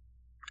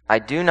 I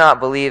do not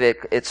believe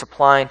it's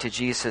applying to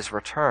Jesus'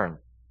 return.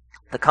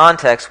 The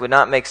context would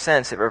not make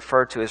sense if it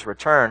referred to His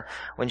return.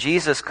 When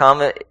Jesus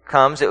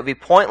comes, it would be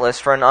pointless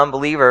for an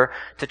unbeliever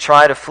to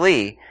try to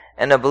flee,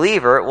 and a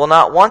believer will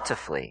not want to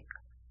flee.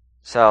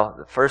 So,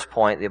 the first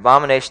point, the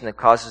abomination that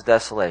causes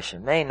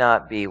desolation may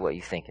not be what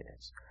you think it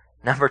is.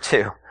 Number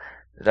 2,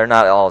 they're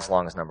not all as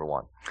long as number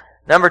 1.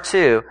 Number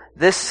 2,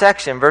 this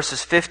section,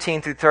 verses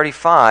 15 through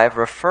 35,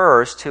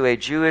 refers to a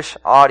Jewish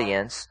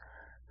audience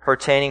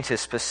pertaining to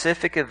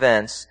specific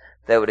events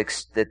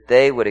that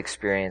they would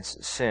experience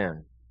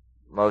soon,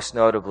 most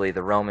notably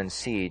the Roman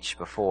siege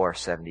before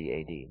 70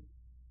 A.D.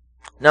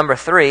 Number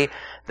 3,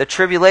 the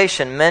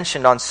tribulation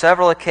mentioned on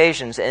several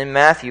occasions in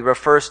Matthew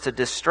refers to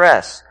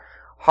distress,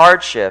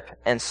 hardship,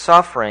 and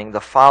suffering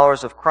the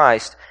followers of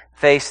Christ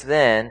face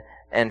then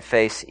and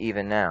face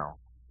even now.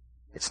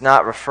 It's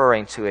not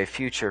referring to a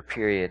future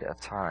period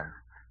of time.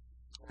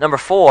 Number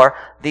 4,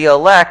 the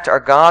elect are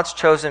God's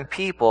chosen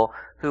people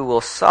who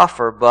will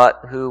suffer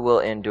but who will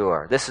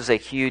endure. This is a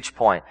huge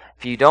point.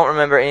 If you don't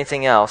remember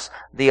anything else,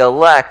 the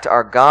elect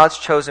are God's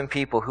chosen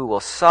people who will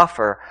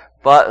suffer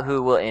but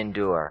who will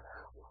endure.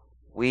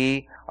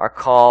 We are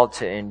called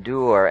to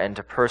endure and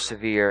to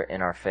persevere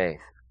in our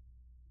faith.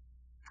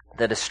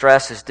 The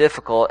distress is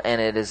difficult and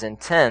it is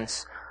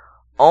intense.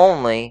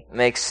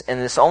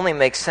 This only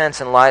makes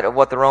sense in light of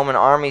what the Roman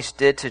armies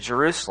did to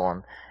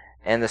Jerusalem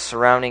and the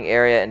surrounding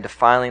area in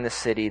defiling the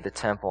city, the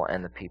temple,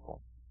 and the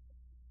people.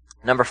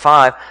 Number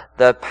 5,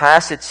 the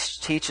passage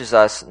teaches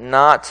us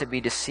not to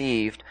be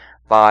deceived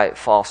by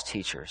false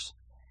teachers.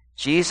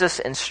 Jesus'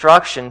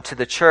 instruction to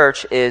the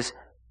church is,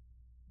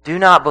 do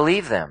not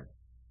believe them.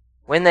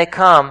 When they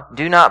come,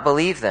 do not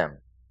believe them.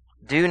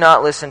 Do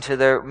not listen to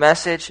their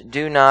message.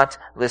 Do not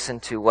listen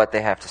to what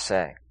they have to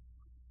say.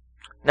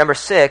 Number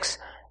 6,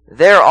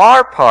 there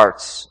are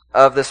parts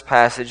of this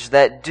passage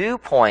that do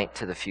point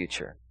to the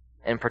future,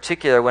 in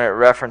particular when it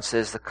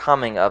references the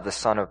coming of the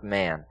Son of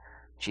Man,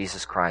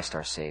 Jesus Christ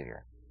our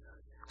Savior.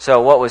 So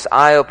what was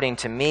eye-opening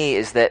to me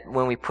is that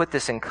when we put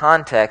this in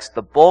context,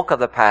 the bulk of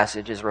the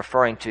passage is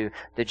referring to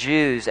the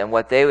Jews and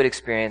what they would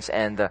experience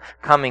and the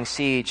coming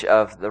siege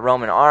of the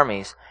Roman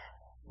armies,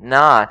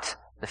 not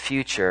the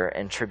future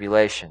and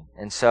tribulation.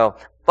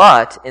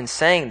 But in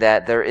saying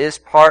that, there is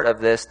part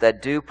of this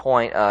that do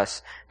point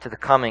us to the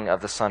coming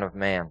of the Son of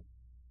Man.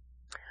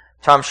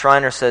 Tom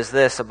Schreiner says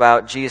this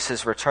about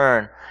Jesus'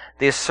 return.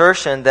 The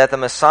assertion that the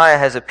Messiah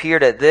has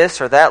appeared at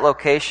this or that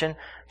location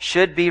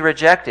should be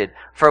rejected.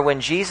 For when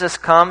Jesus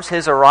comes,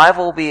 his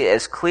arrival will be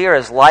as clear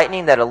as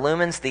lightning that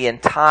illumines the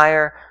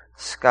entire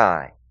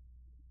sky.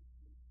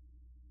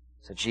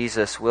 So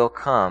Jesus will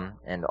come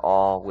and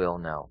all will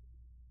know.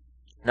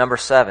 Number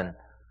 7,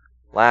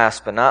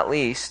 last but not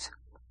least,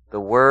 the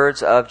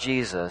words of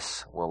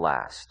Jesus will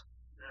last.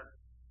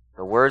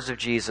 The words of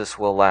Jesus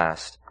will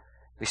last.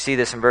 We see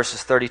this in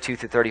verses 32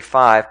 through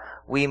 35.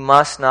 We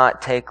must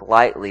not take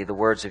lightly the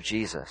words of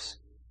Jesus.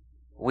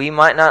 We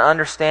might not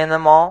understand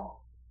them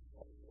all.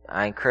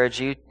 I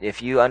encourage you,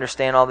 if you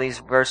understand all these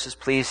verses,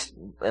 please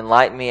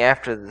enlighten me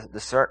after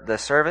the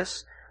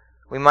service.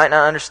 We might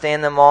not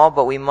understand them all,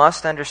 but we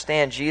must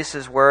understand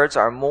Jesus' words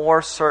are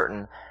more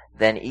certain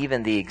than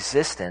even the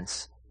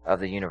existence of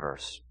the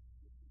universe.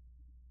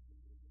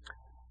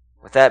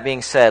 With that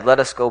being said, let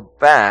us go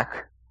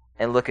back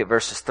and look at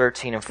verses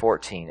 13 and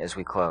 14 as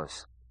we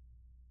close.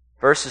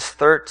 Verses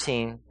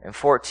 13 and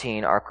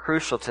 14 are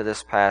crucial to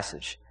this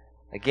passage.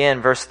 Again,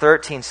 verse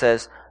 13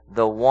 says,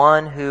 the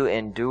one who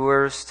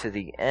endures to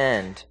the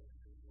end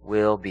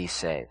will be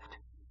saved.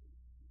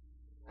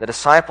 The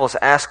disciples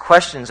ask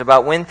questions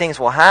about when things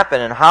will happen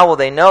and how will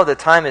they know the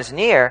time is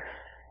near,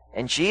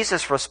 and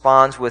Jesus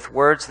responds with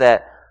words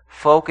that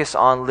focus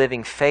on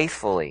living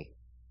faithfully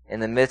in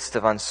the midst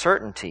of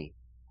uncertainty.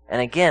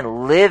 And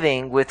again,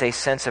 living with a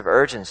sense of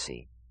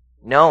urgency,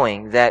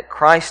 knowing that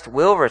Christ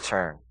will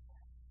return.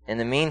 In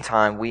the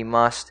meantime, we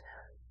must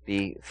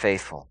be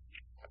faithful.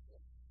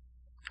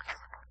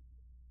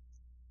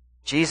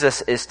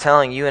 Jesus is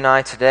telling you and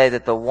I today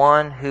that the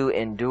one who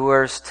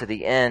endures to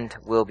the end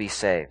will be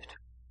saved.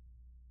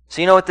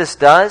 So you know what this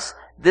does?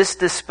 This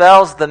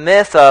dispels the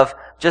myth of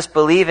just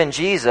believe in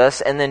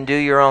Jesus and then do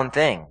your own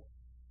thing.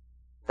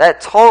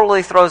 That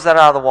totally throws that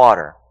out of the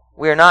water.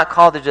 We are not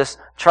called to just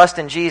trust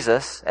in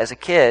Jesus as a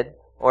kid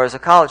or as a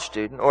college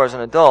student or as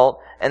an adult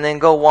and then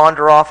go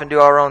wander off and do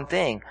our own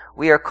thing.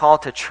 We are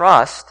called to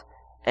trust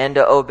and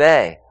to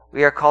obey.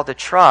 We are called to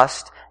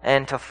trust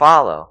and to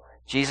follow.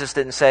 Jesus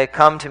didn't say,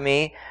 come to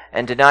me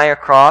and deny your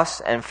cross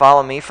and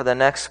follow me for the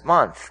next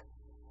month.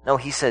 No,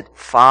 he said,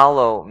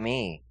 follow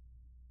me.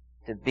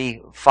 To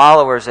be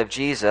followers of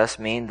Jesus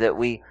means that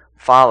we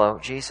follow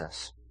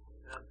Jesus.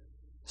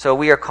 So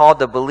we are called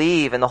to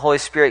believe, and the Holy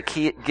Spirit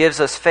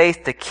gives us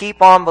faith to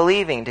keep on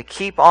believing, to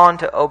keep on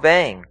to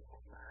obeying.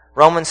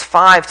 Romans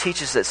 5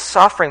 teaches that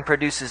suffering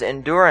produces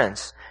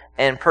endurance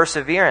and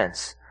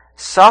perseverance.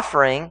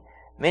 Suffering,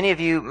 many of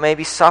you may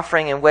be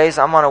suffering in ways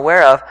I'm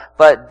unaware of,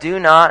 but do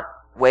not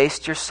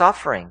waste your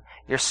suffering.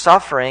 Your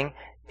suffering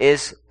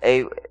is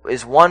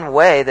one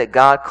way that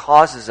God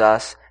causes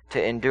us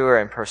to endure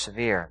and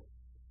persevere.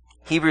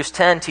 Hebrews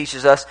 10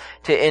 teaches us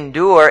to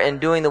endure in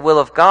doing the will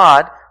of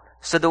God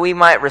so that we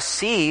might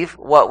receive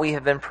what we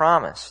have been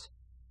promised.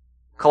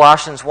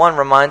 Colossians 1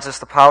 reminds us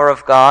the power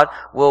of God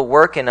will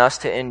work in us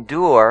to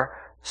endure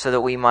so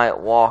that we might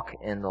walk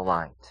in the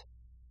light.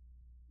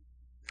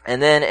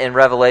 And then in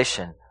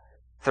Revelation,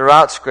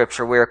 throughout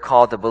Scripture, we are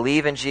called to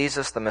believe in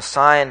Jesus, the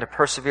Messiah, and to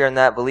persevere in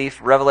that belief.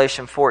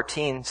 Revelation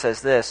 14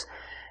 says this: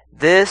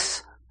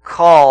 "This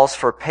calls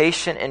for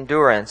patient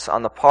endurance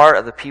on the part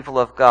of the people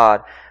of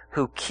God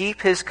who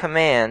keep His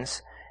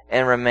commands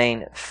and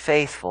remain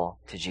faithful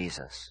to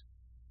Jesus."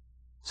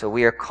 So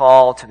we are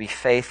called to be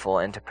faithful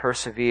and to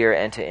persevere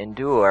and to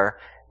endure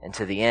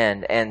unto the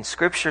end. And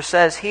Scripture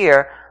says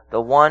here,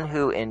 the one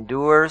who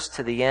endures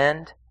to the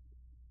end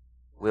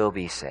will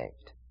be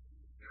saved.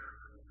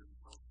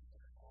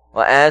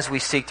 Well, as we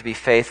seek to be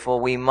faithful,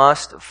 we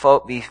must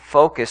be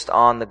focused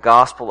on the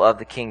gospel of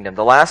the kingdom.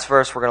 The last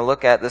verse we're going to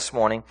look at this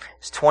morning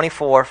is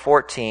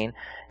 24:14.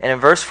 And in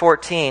verse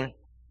 14,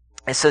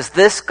 it says,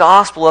 "This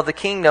gospel of the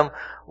kingdom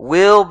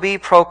will be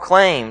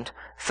proclaimed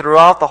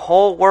throughout the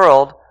whole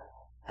world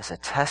as a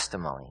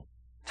testimony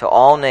to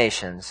all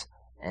nations,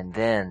 and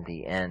then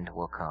the end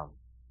will come."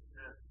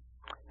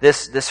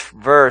 This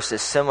verse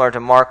is similar to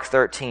Mark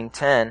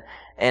 13:10,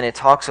 and it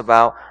talks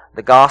about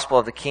the gospel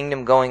of the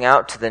kingdom going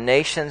out to the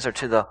nations or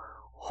to the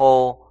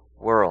whole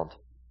world.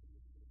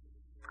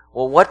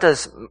 Well, what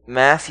does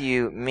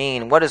Matthew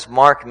mean? What does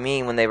Mark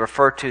mean when they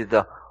refer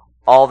to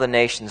all the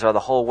nations or the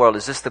whole world?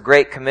 Is this the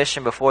Great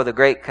Commission before the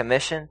Great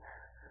Commission?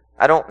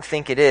 I don't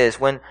think it is.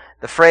 When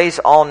the phrase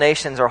all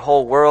nations or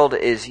whole world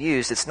is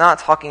used, it's not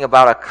talking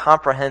about a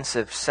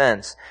comprehensive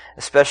sense,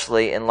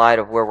 especially in light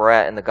of where we're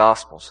at in the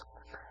Gospels.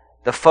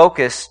 The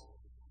focus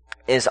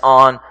is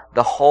on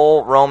the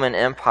whole Roman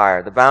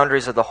Empire. The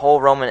boundaries of the whole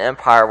Roman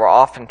Empire were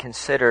often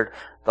considered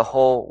the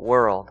whole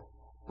world.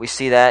 We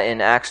see that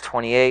in Acts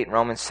 28,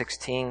 Romans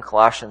 16,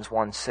 Colossians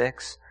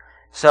 1:6.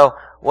 So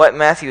what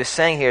Matthew is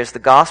saying here is the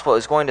gospel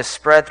is going to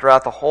spread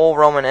throughout the whole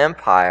Roman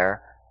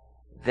Empire,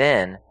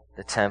 then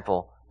the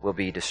temple will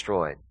be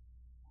destroyed.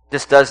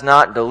 This does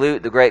not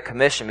dilute the Great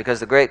Commission, because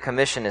the Great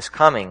Commission is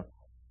coming.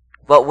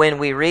 But when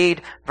we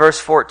read verse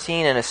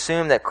 14 and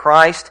assume that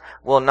Christ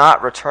will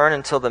not return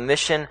until the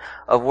mission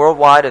of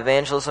worldwide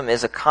evangelism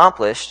is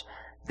accomplished,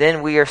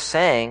 then we are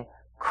saying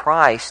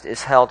Christ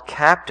is held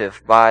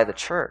captive by the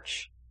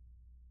church.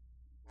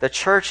 The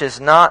church is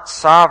not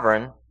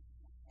sovereign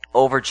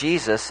over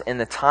Jesus in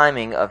the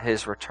timing of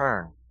His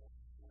return.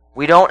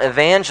 We don't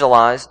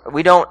evangelize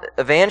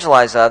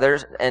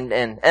others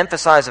and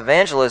emphasize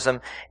evangelism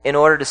in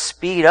order to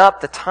speed up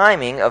the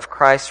timing of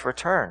Christ's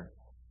return.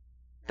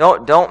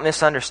 Don't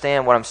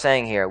misunderstand what I'm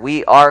saying here.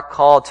 We are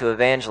called to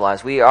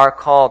evangelize. We are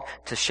called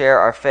to share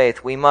our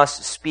faith. We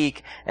must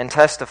speak and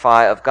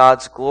testify of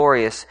God's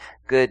glorious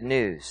good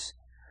news.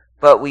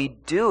 But we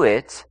do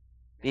it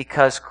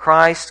because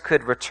Christ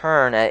could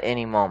return at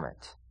any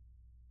moment.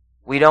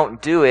 We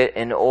don't do it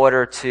in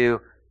order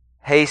to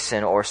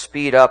hasten or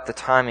speed up the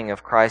timing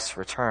of Christ's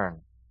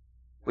return.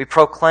 We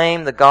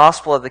proclaim the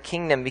gospel of the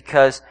kingdom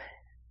because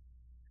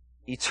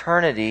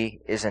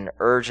eternity is an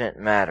urgent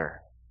matter.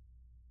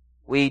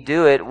 We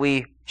do it,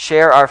 we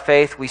share our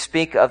faith, we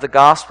speak of the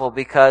gospel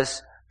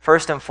because,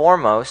 first and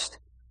foremost,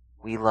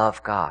 we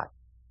love God.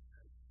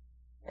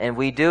 And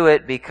we do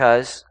it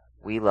because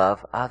we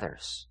love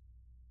others.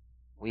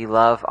 We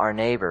love our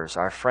neighbors,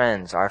 our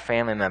friends, our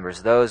family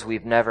members, those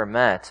we've never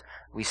met.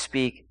 We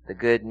speak the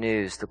good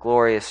news, the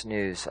glorious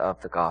news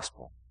of the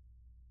gospel.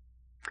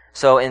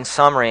 So in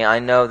summary, I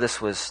know this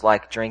was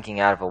like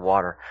drinking out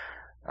of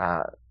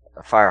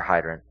a fire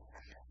hydrant.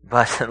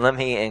 But let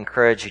me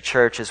encourage you,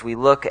 church, as we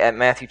look at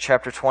Matthew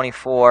chapter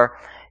 24,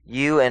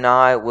 you and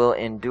I will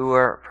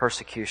endure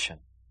persecution.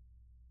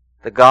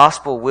 The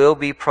gospel will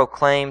be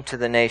proclaimed to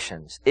the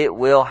nations. It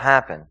will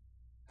happen.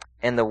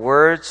 And the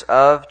words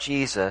of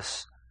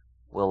Jesus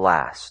will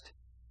last.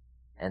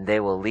 And they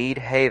will lead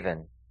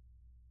Haven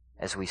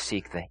as we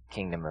seek the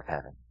kingdom of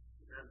heaven.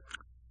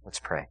 Let's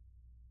pray.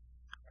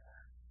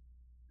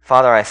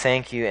 Father, I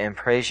thank you and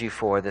praise you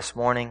for this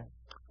morning.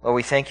 Lord,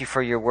 we thank you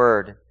for your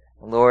word.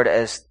 Lord,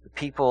 as the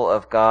people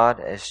of God,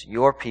 as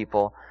your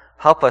people,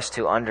 help us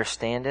to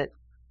understand it.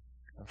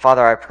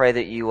 Father, I pray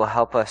that you will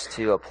help us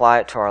to apply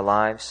it to our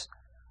lives.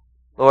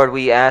 Lord,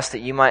 we ask that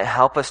you might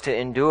help us to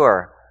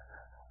endure.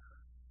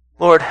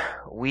 Lord,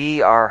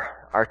 we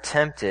are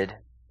tempted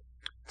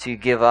to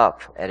give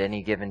up at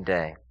any given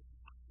day.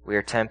 We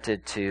are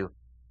tempted to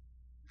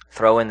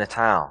throw in the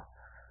towel.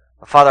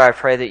 Father, I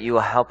pray that you will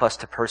help us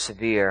to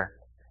persevere.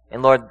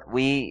 And Lord,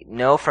 we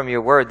know from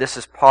your word this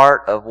is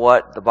part of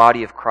what the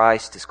body of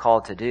Christ is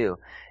called to do,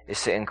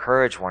 is to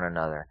encourage one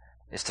another,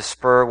 is to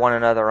spur one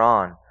another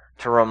on,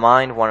 to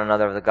remind one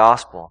another of the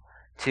gospel,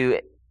 to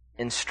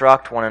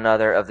instruct one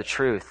another of the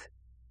truth.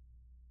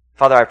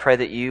 Father, I pray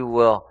that you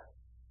will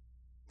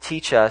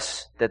teach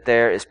us that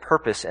there is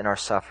purpose in our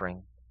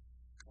suffering.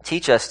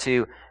 Teach us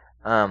to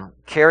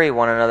carry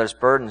one another's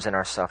burdens in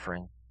our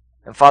suffering.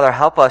 And Father,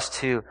 help us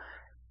to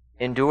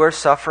endure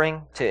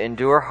suffering, to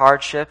endure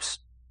hardships,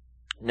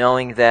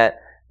 knowing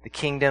that the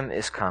kingdom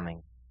is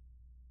coming.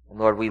 And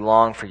Lord, we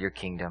long for your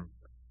kingdom.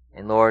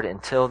 And Lord,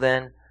 until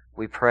then,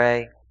 we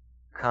pray,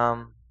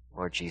 come,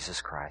 Lord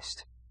Jesus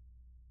Christ.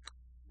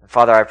 And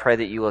Father, I pray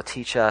that you will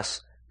teach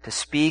us to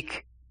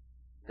speak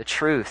the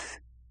truth.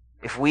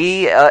 If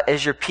we,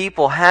 as your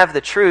people, have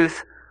the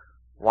truth,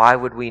 why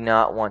would we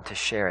not want to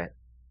share it?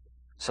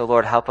 So,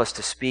 Lord, help us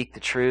to speak the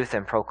truth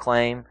and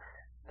proclaim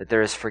that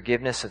there is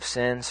forgiveness of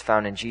sins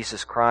found in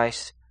Jesus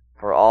Christ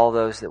for all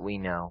those that we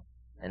know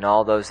and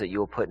all those that you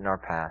will put in our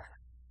path.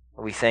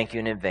 We thank you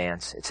in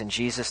advance. It's in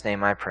Jesus'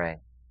 name I pray.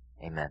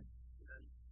 Amen.